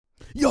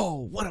Yo,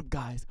 what up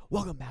guys?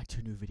 Welcome back to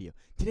a new video.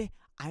 Today,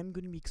 I'm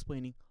going to be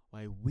explaining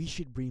why we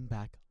should bring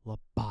back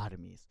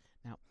lobotomies.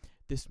 Now,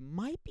 this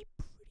might be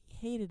pretty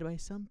hated by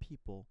some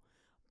people,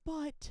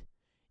 but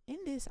in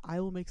this, I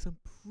will make some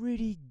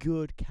pretty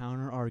good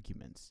counter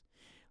arguments.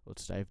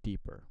 Let's dive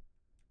deeper.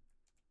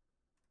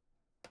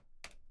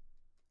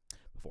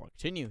 Before I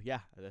continue, yeah,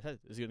 as I said,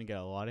 this is going to get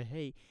a lot of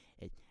hate.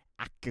 And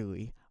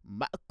actually,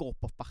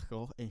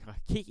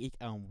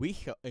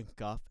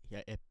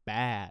 it's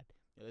bad.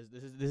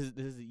 This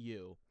is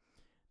you,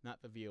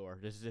 not the viewer.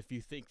 This is if you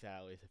think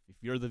that, at least. If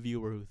you're the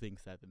viewer who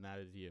thinks that, then that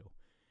is you.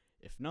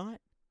 If not,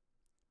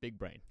 big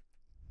brain.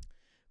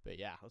 But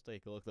yeah, let's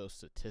take a look at those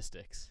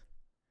statistics.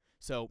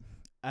 So,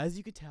 as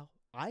you can tell,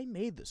 I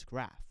made this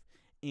graph,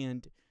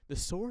 and the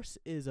source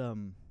is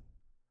I'd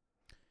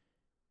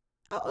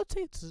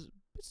say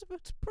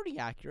it's pretty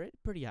accurate.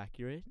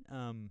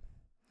 I'm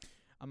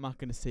not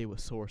gonna say what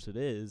source it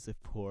is,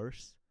 of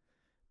course,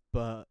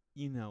 but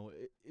you know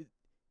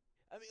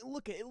I mean,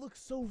 look, it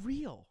looks so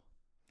real.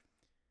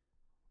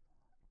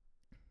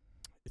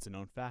 It's a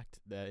known fact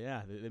that,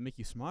 yeah, they make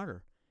you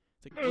smarter.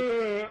 It's like,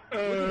 look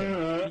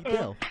at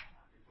Bill.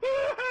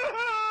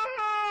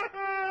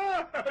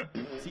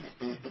 See,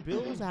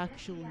 Bill's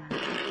actually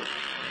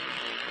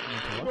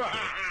intellectual.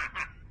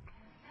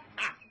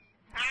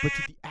 But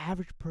to the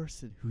average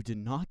person who did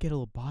not get a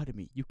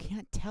lobotomy, you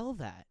can't tell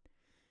that.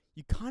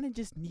 You kind of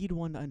just need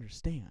one to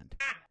understand.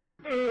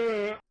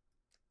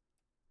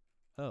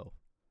 Oh.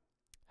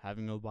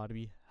 Having a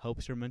lobotomy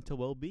helps your mental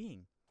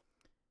well-being.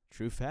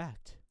 True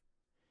fact.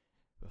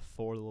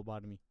 Before the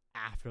lobotomy,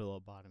 after the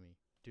lobotomy.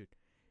 Dude,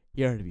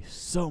 you're going to be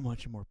so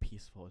much more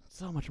peaceful and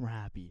so much more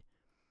happy.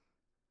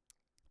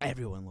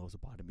 Everyone loves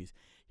lobotomies.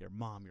 Your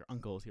mom, your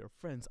uncles, your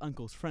friends,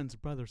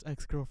 brothers,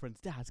 ex-girlfriends,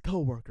 dads,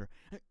 co-worker.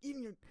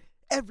 Even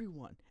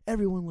everyone.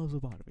 Everyone loves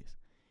lobotomies.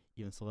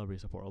 Even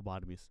celebrities support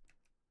lobotomies.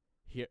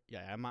 Here,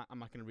 yeah, I'm not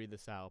going to read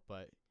this out,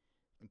 but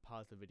you can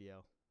pause the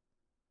video.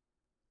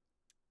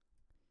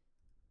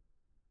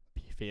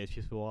 Famous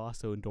people will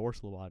also endorse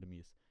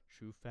lobotomies.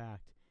 True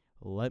fact.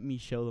 Let me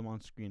show them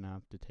on screen. I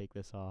have to take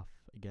this off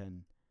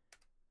again.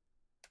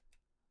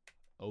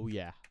 Oh,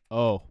 yeah.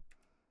 Oh.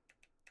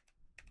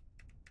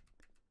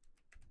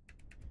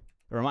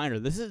 A reminder,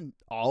 this isn't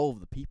all of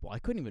the people. I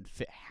couldn't even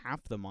fit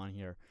half them on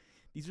here.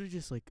 These are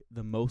just, like,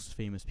 the most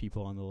famous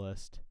people on the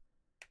list.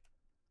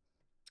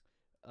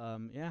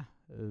 Yeah.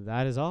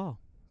 That is all.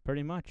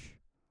 Pretty much.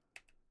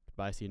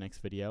 Goodbye. See you next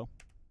video.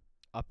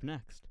 Up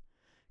next.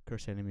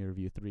 Cursed Anime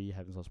Review 3,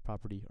 Heaven's Lost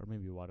Property, or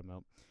maybe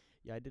Watermelon.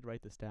 Yeah, I did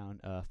write this down.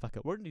 Fuck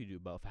it, we're gonna do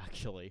both,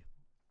 actually.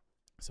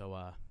 So,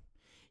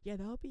 yeah,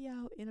 that'll be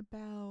out in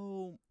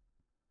about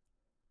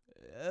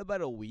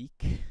a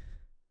week.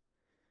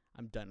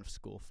 I'm done with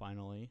school,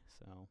 finally,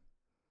 so.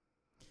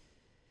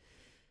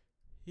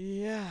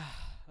 Yeah.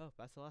 Oh,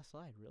 that's the last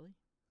slide, really?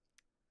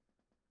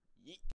 Yeet.